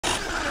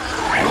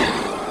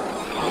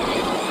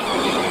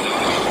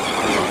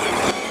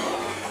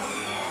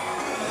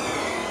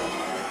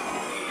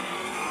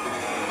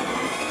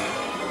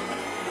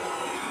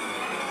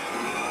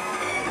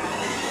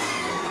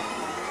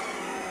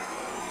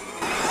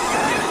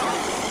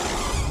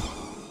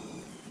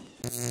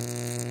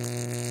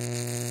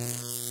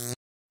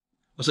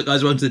What's up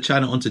guys, welcome to the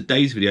channel. On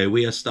today's video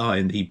we are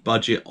starting the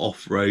budget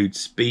off-road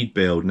speed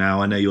build.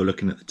 Now I know you're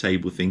looking at the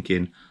table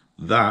thinking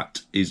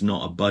that is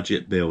not a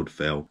budget build,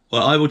 Phil.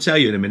 Well, I will tell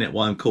you in a minute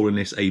why I'm calling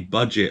this a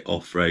budget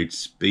off-road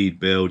speed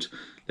build.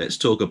 Let's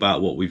talk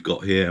about what we've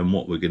got here and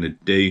what we're going to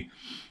do,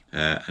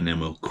 and then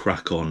we'll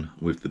crack on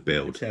with the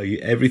build. I'll tell you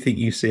everything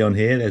you see on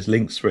here, there's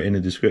links for it in the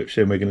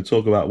description. We're going to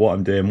talk about what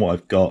I'm doing, what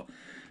I've got,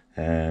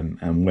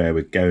 and where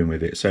we're going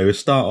with it. So we'll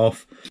start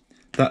off.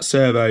 That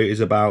servo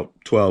is about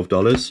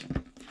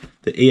 $12.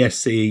 The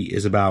ESC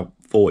is about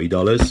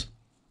 $40.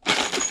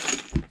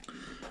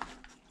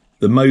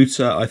 The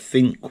motor I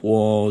think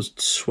was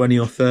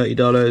 $20 or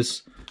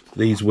 $30.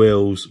 These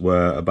wheels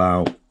were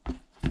about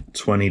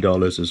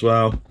 $20 as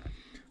well.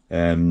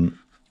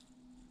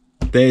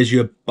 There's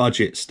your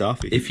budget stuff.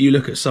 If you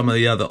look at some of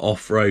the other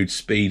off-road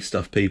speed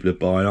stuff people are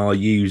buying, I'll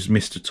use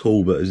Mr.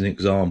 Talbot as an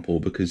example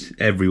because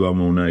everyone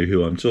will know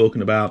who I'm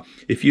talking about.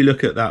 If you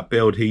look at that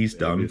build he's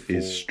done,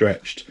 his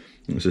stretched,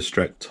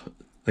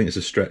 I think it's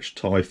a stretched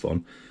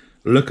Typhon.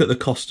 Look at the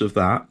cost of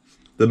that.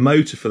 The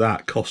motor for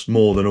that cost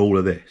more than all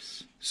of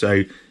this.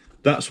 So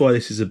that's why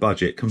this is a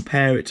budget.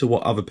 Compare it to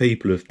what other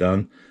people have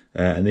done,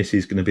 and this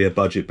is going to be a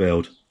budget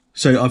build.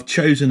 So I've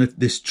chosen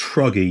this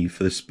truggy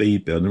for the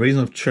speed build. And the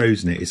reason I've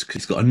chosen it is because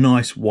it's got a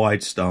nice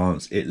wide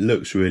stance. It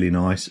looks really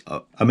nice.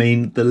 I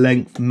mean, the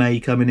length may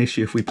come an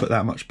issue if we put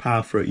that much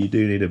power for it. You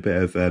do need a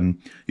bit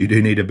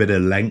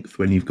of length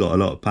when you've got a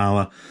lot of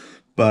power.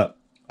 But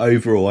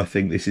overall, I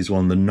think this is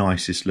one of the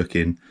nicest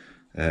looking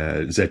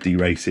ZD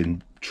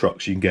racing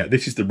trucks you can get.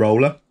 This is the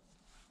roller.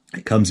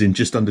 It comes in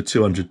just under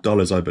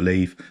 $200, I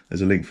believe.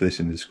 There's a link for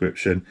this in the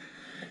description.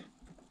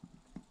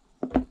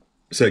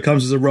 So it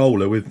comes as a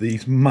roller with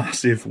these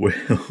massive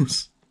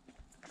wheels.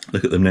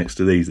 Look at them next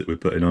to these that we're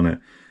putting on it.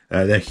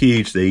 They're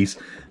huge, these.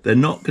 They're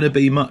not going to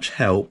be much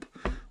help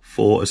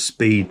for a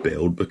speed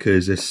build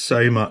because there's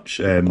so much,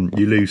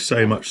 you lose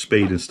so much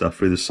speed and stuff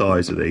through the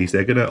size of these.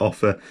 They're going to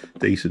offer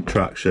decent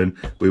traction.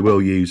 We will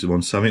use them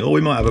on something, or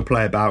we might have a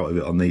play about with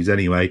it on these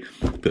anyway.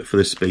 But for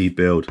the speed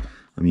build,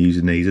 I'm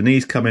using these. And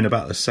these come in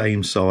about the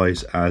same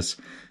size as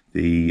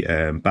the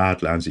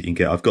Badlands that you can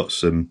get. I've got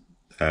some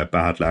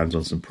Badlands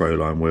on some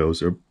Proline wheels.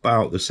 They're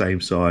about the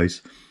same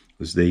size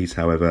as these,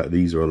 however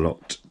these are a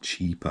lot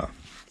cheaper.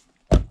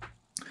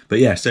 But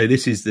yeah, so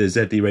this is the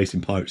ZD Racing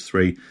Pirates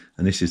 3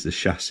 and this is the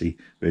chassis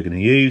we're going to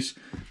use.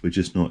 We're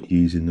just not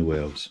using the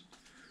wheels.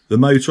 The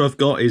motor I've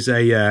got is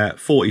a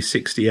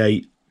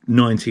 4068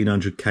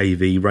 1900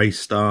 kV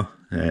Racestar,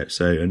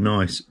 so a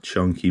nice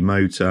chunky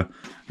motor.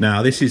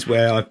 Now this is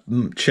where I've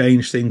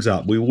changed things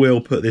up. We will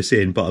put this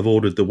in, but I've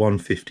ordered the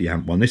 150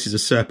 amp one. This is a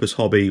Surpass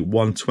Hobby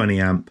 120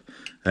 amp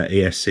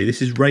ESC.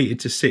 This is rated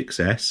to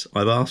 6S.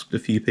 I've asked a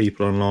few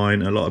people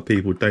online. A lot of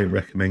people don't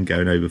recommend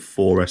going over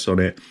 4S on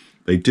it.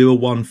 They do a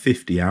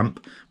 150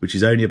 amp, which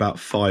is only about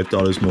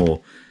 $5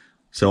 more.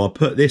 So I'll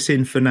put this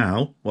in for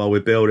now while we're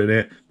building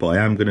it, but I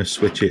am going to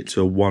switch it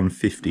to a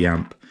 150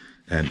 amp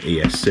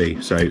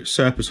ESC. So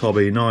Surpass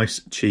Hobby,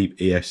 nice cheap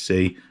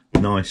ESC,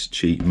 nice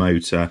cheap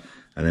motor,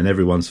 and then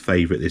everyone's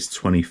favourite, this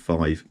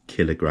 25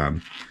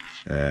 kilogram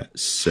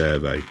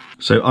servo.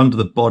 So under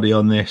the body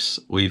on this,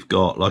 we've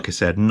got, like I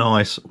said,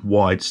 nice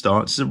wide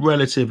stance. It's a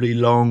relatively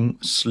long,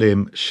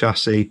 slim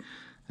chassis,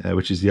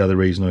 which is the other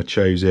reason I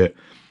chose it.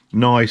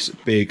 Nice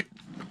big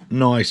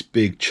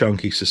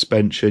chunky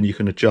suspension. You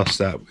can adjust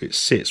that. It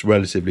sits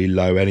relatively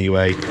low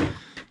anyway.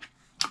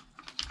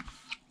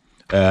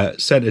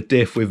 Centre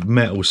diff with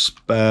metal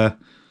spur.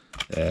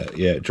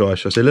 Yeah, dry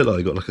chassis. They look like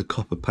they got like a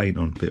copper paint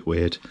on, a bit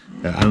weird.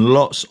 And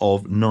lots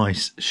of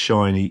nice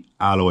shiny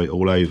alloy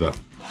all over.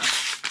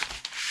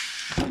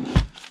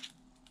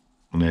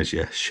 And there's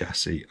your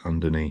chassis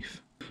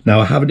underneath. Now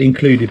I haven't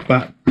included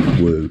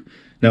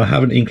Now I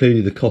haven't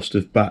included the cost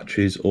of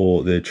batteries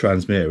or the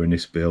transmitter in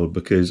this build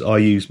because I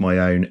use my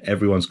own.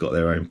 Everyone's got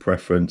their own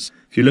preference.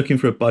 If you're looking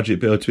for a budget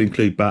build to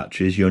include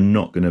batteries, you're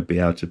not going to be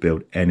able to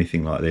build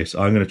anything like this.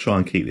 I'm going to try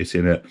and keep this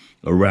in at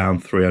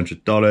around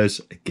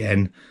 $300.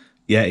 Again,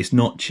 yeah, it's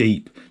not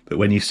cheap, but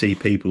when you see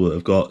people that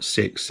have got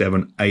 $600,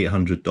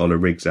 $700,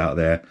 $800 rigs out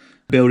there,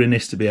 building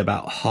this to be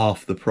about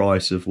half the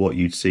price of what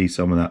you'd see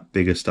some of that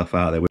bigger stuff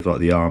out there with like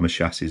the Arrma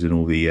chassis and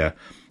all the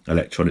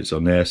electronics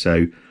on there.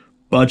 So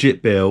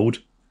budget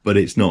build, but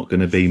it's not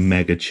going to be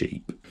mega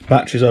cheap.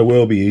 Batteries I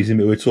will be using,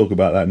 but we'll talk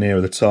about that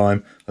nearer the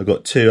time. I've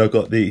got two. I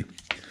got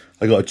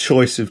a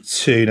choice of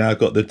two now. I've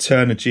got the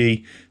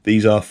Turnigy.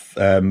 These are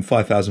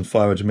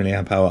 5,500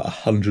 milliamp hour,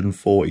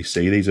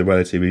 140C. These are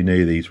relatively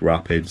new, these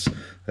Rapids.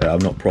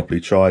 I've not properly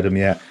tried them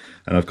yet.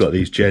 And I've got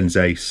these Gens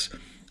Ace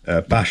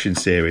Bashing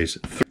series.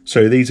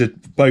 So these are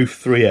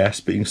both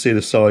 3S, but you can see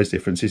the size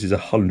difference. This is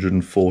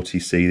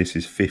 140C, this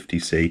is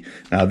 50C.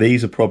 Now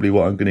these are probably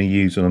what I'm going to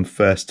use when I'm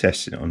first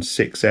testing it on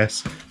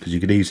 6S, because you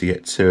could easily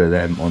get two of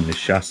them on this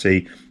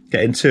chassis.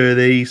 Getting two of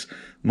these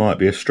might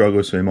be a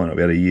struggle, so we might not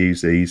be able to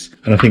use these.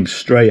 And I think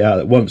straight out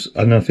at once,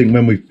 and I think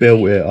when we've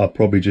built it, I'll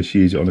probably just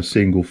use it on a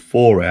single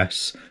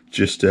 4S,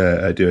 just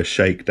to do a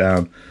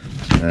shakedown,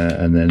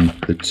 and then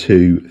the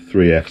two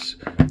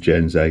 3S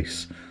Gens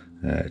Ace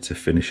to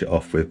finish it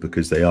off with,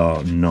 because they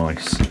are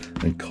nice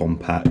and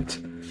compact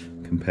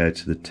compared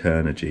to the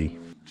Turnigy.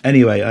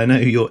 Anyway, I know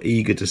you're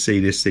eager to see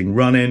this thing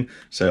running,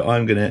 so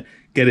I'm going to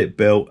get it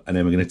built and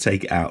then we're going to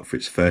take it out for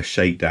its first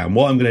shakedown.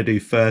 What I'm going to do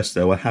first,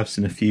 though, I have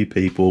seen a few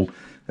people,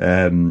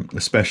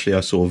 especially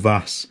I saw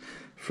Vass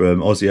from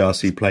Aussie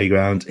RC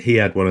Playground. He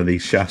had one of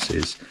these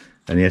chassis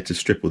and he had to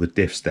strip all the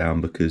diffs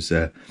down because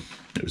it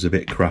was a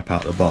bit crap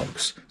out of the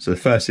box. So the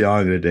first thing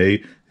I'm going to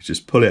do is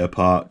just pull it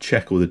apart,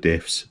 check all the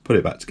diffs, put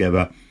it back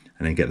together,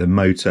 and then get the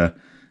motor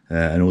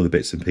and all the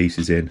bits and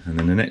pieces in. And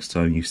then the next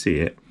time you see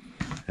it,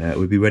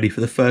 we'll be ready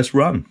for the first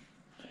run.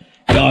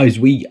 Guys,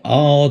 we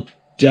are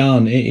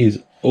done. It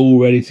is all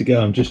ready to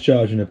go. I'm just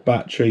charging a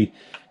battery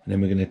and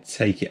then we're going to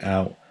take it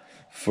out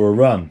for a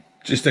run.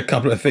 Just a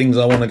couple of things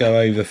I want to go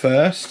over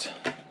first.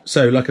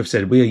 So like I've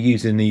said, we are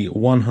using the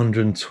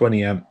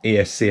 120 amp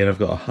ESC and I've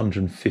got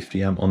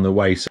 150 amp on the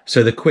way.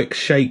 So the quick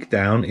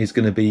shakedown is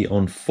going to be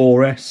on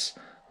 4S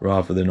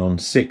rather than on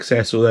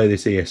 6S, although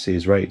this ESC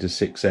is rated to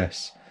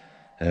 6S.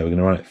 We're going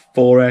to run it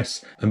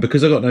 4S, and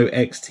because I've got no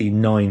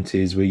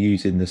XT90s, we're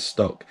using the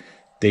stock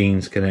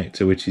Dean's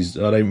connector, which is,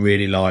 I don't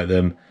really like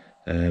them.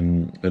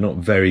 They're not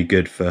very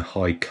good for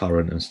high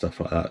current and stuff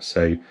like that,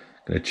 so I'm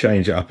going to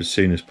change it up as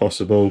soon as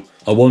possible.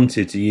 I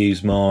wanted to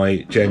use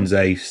my Gens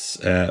Ace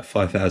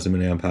 5000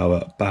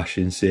 mAh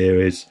Bashing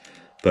series,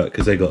 but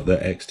because they got the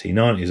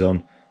XT90s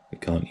on, we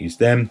can't use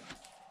them.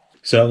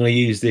 So I'm going to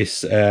use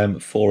this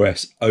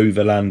 4S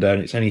Overlander,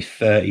 and it's only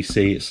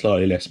 30C, it's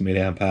slightly less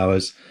milliamp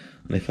hours.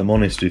 And if I'm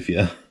honest with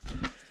you,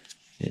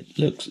 it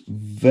looks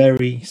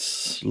very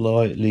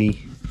slightly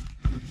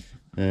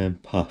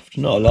puffed.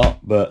 Not a lot,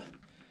 but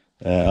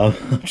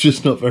I'm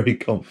just not very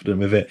confident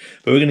with it.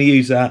 But we're going to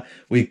use that.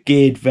 We're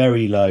geared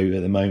very low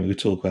at the moment. We'll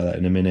talk about that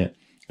in a minute.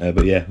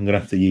 But yeah, I'm going to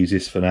have to use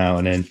this for now,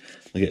 and then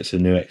I'll get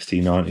some new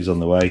XT90s on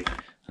the way,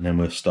 and then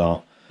we'll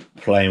start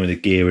playing with the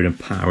gearing and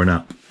powering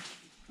up.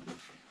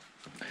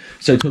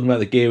 So talking about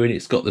the gearing,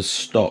 it's got the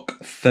stock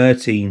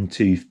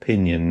 13-tooth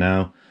pinion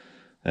now.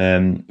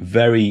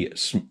 Very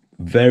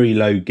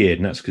low geared,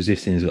 and that's because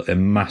this thing's got their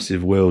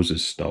massive wheels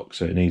as stock,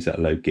 so it needs that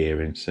low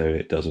gearing so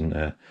it doesn't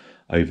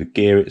over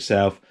gear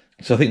itself.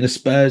 So I think the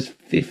spur's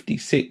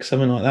 56,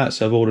 something like that.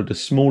 So I've ordered a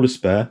smaller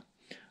spur,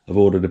 I've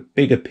ordered a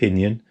bigger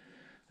pinion,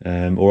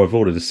 or I've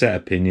ordered a set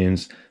of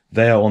pinions.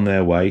 They are on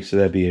their way, so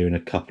they'll be here in a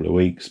couple of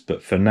weeks,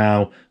 but for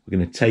now we're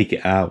going to take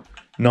it out.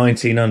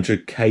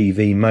 1900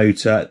 kV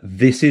motor.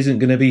 This isn't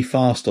going to be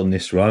fast on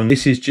this run.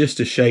 This is just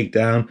a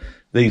shakedown.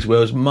 These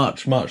wheels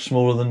much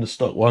smaller than the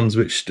stock ones,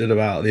 which stood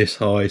about this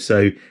high,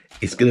 so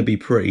it's going to be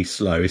pretty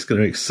slow. It's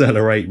going to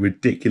accelerate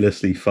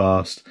ridiculously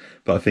fast,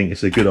 but I think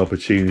it's a good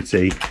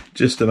opportunity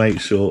just to make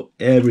sure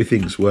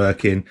everything's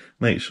working,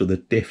 make sure the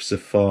diffs are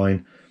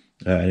fine,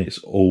 and it's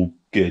all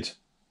good.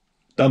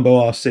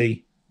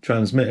 DumbRC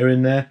transmitter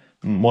in there,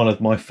 one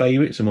of my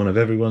favourites and one of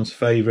everyone's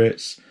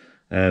favourites.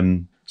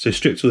 So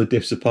stripped all the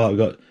diffs apart, we've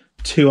got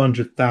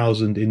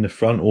 200,000 in the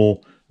front, or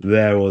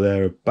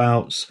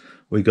thereabouts.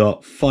 We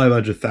got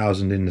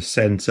 500,000 in the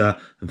centre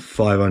and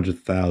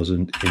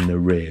 500,000 in the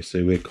rear.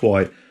 So we're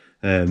quite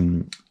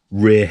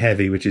rear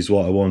heavy, which is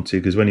what I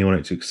wanted, because when you want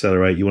it to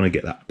accelerate, you want to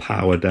get that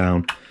power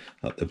down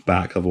at the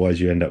back.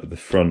 Otherwise, you end up with the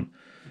front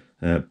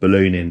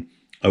ballooning.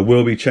 I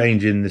will be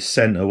changing the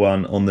centre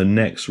one on the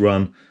next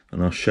run,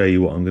 and I'll show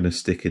you what I'm going to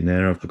stick in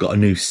there. I've got a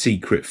new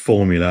secret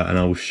formula, and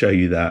I will show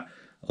you that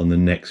on the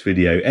next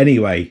video.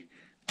 Anyway,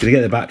 going to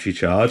get the battery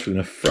charged, we're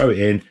going to throw it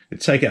in,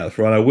 take it out the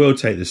front. I will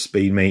take the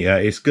speed meter.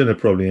 It's going to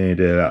probably only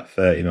do about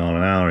 30 miles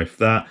an hour, if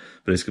that,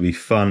 but it's going to be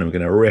fun, and we're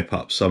going to rip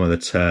up some of the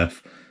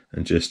turf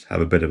and just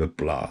have a bit of a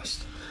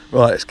blast.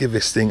 Right, let's give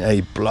this thing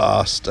a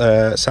blast.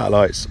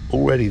 Satellite's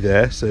already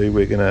there, so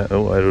we're going to,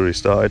 oh, I'd already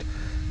started. I'm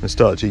going to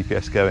start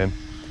GPS going.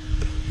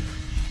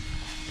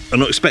 I'm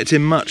not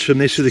expecting much from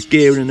this with the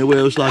gearing and the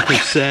wheels, like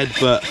I've said,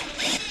 but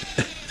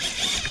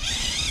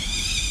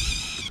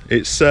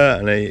it's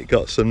certainly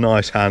got some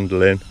nice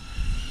handling.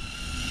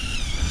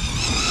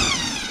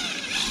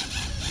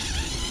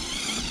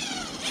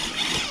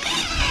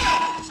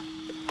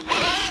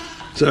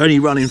 So only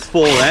running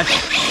 4S,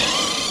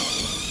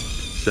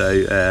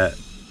 so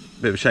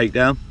bit of a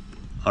shakedown.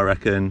 I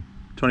reckon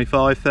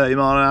 25-30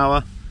 mile an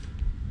hour.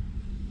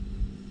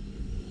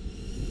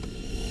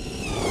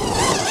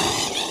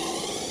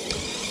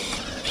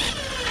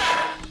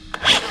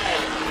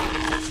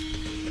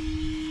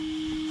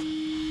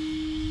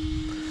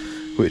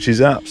 Which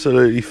is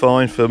absolutely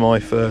fine for my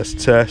first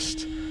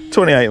test.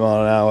 28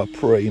 mile an hour,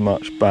 pretty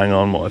much bang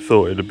on what I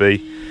thought it would be.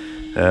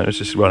 Let's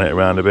just run it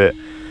around a bit,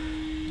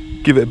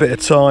 give it a bit of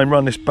time,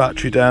 run this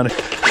battery down.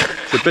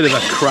 It's a bit of a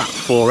crap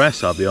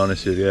 4S, I'll be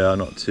honest with you. I'm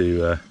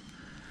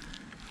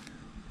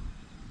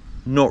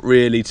not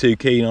really too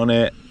keen on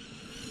it,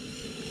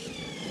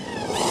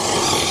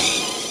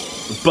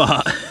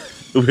 but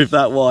with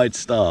that wide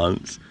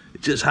stance,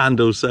 it just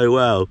handles so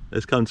well.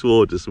 Let's come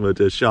towards us and we'll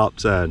do a sharp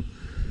turn.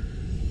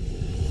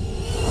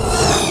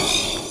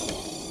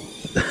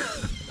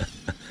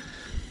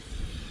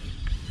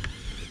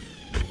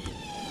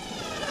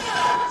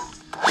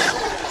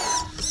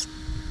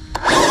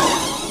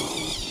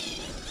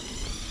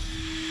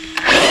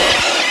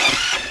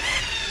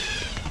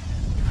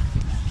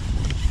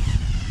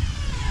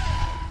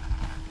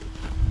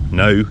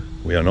 No,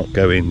 we are not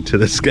going to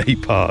the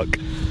skate park.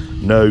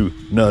 No,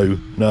 no,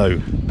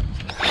 no.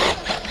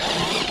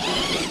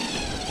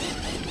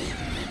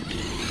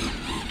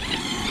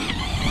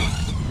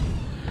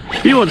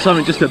 If you want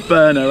something just to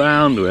burn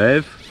around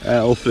with,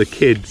 or for the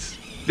kids,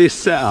 this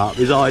setup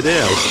is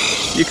ideal.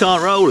 You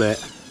can't roll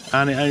it,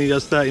 and it only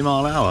does 30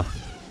 mile an hour.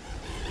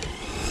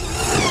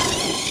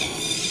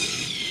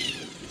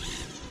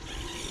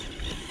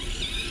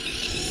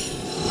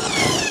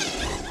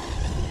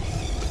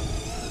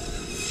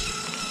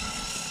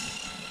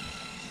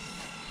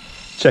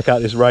 Check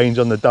out this range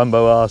on the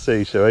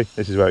DumbRC, shall we?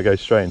 This is where it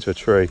goes straight into a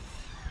tree.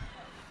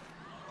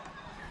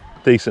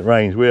 Decent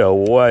range, we are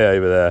way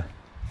over there.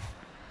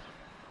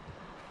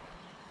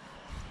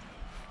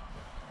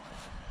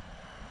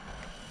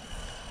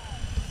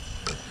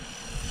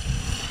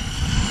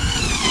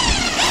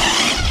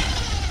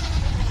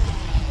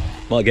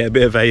 Might get a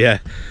bit of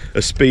a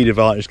speed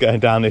advantage going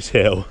down this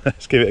hill.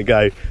 Let's give it a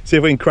go. See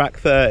if we can crack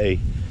 30.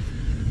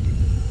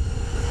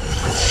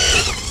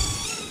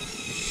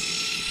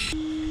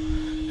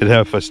 It'd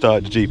help if I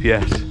started the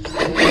GPS.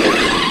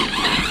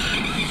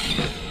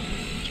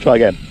 Let's try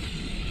again.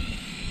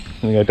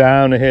 I'm gonna go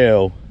down the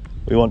hill.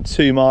 We want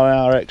 2 mile an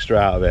hour extra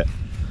out of it.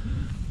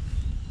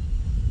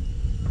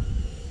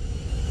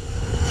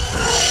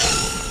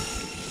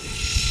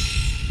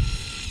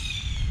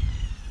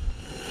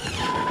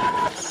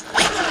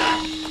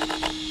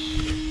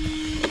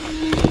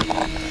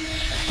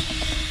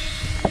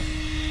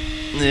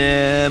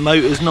 Yeah,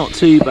 motor's not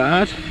too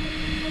bad.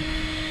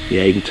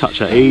 Yeah, you can touch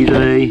that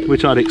easily,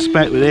 which I'd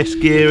expect with this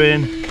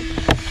gearing.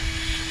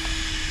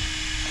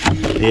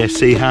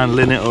 ESC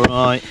handling it all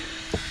right.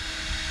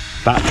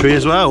 Battery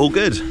as well, all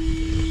good.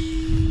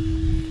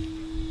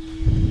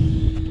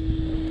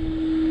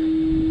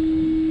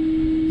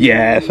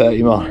 Yeah,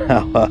 30 mile an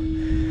hour.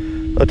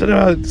 I don't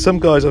know how some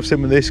guys I've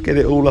seen with this get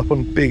it all up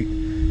on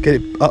big,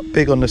 get it up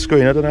big on the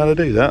screen. I don't know how to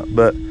do that,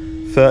 but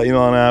 30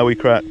 mile an hour, we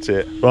cracked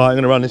it. Right, I'm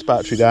going to run this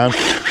battery down,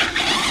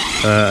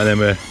 and then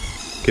we'll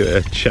give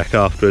it a check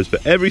afterwards.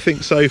 But everything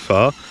so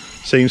far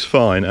seems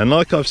fine, and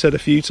like I've said a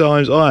few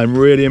times, I am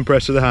really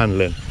impressed with the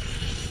handling.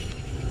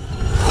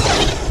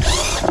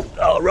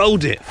 Oh,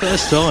 rolled it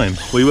first time.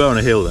 We were on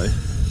a hill though.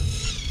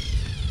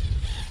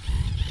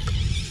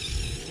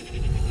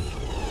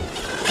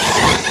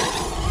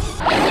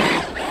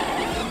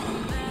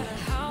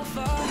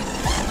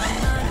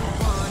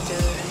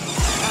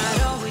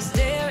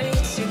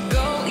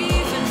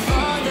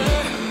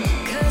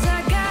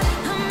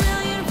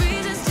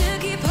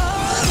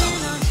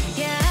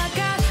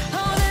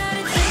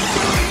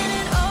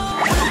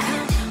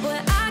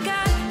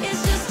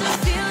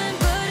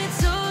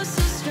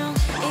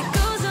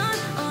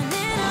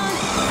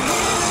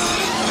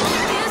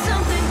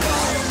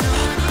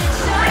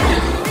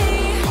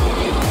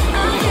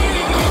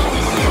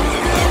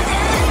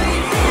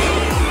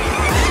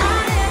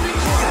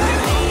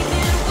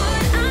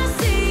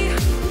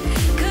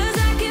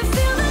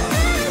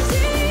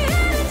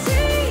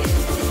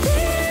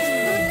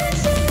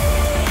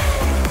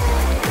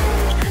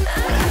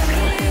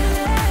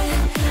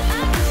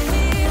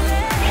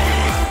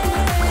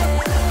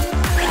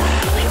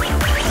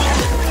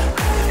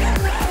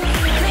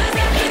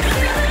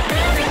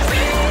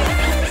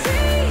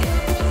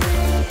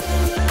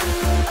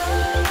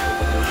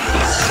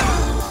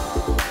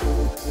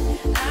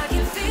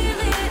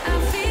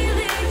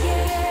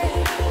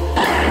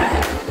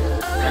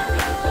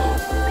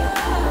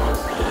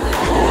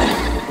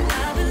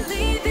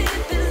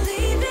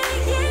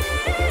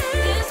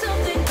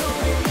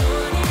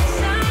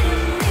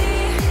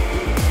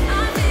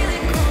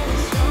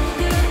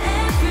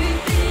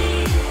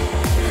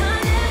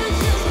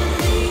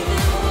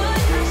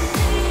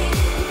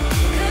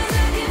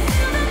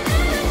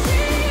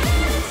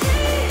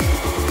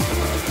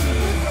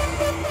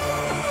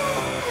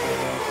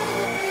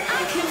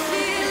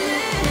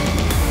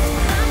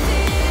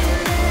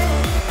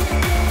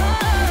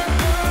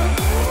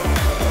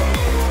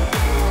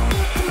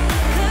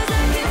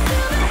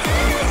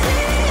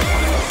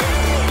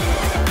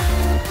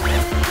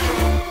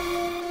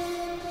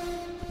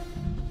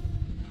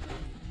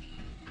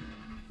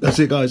 That's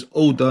it guys,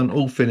 all done,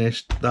 all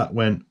finished. That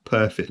went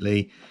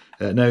perfectly,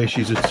 no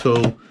issues at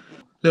all. A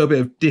little bit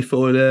of diff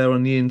oil there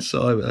on the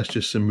inside, but that's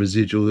just some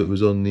residual that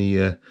was on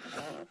the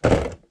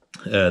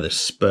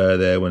spur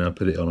there. When I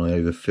put it on, I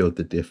overfilled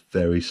the diff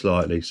very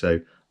slightly.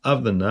 So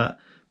other than that,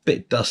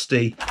 bit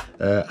dusty,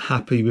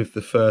 happy with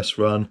the first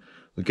run.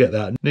 We'll get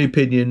that new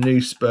pinion,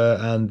 new spur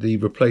and the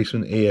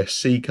replacement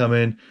ESC come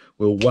in.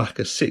 We'll whack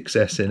a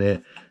 6S in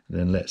it and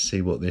then let's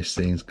see what this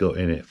thing's got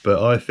in it.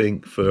 But I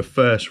think for a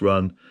first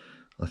run,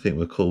 I think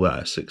we'll call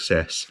that a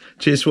success.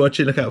 Cheers for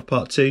watching. Look out for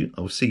part 2. I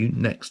will see you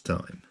next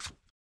time.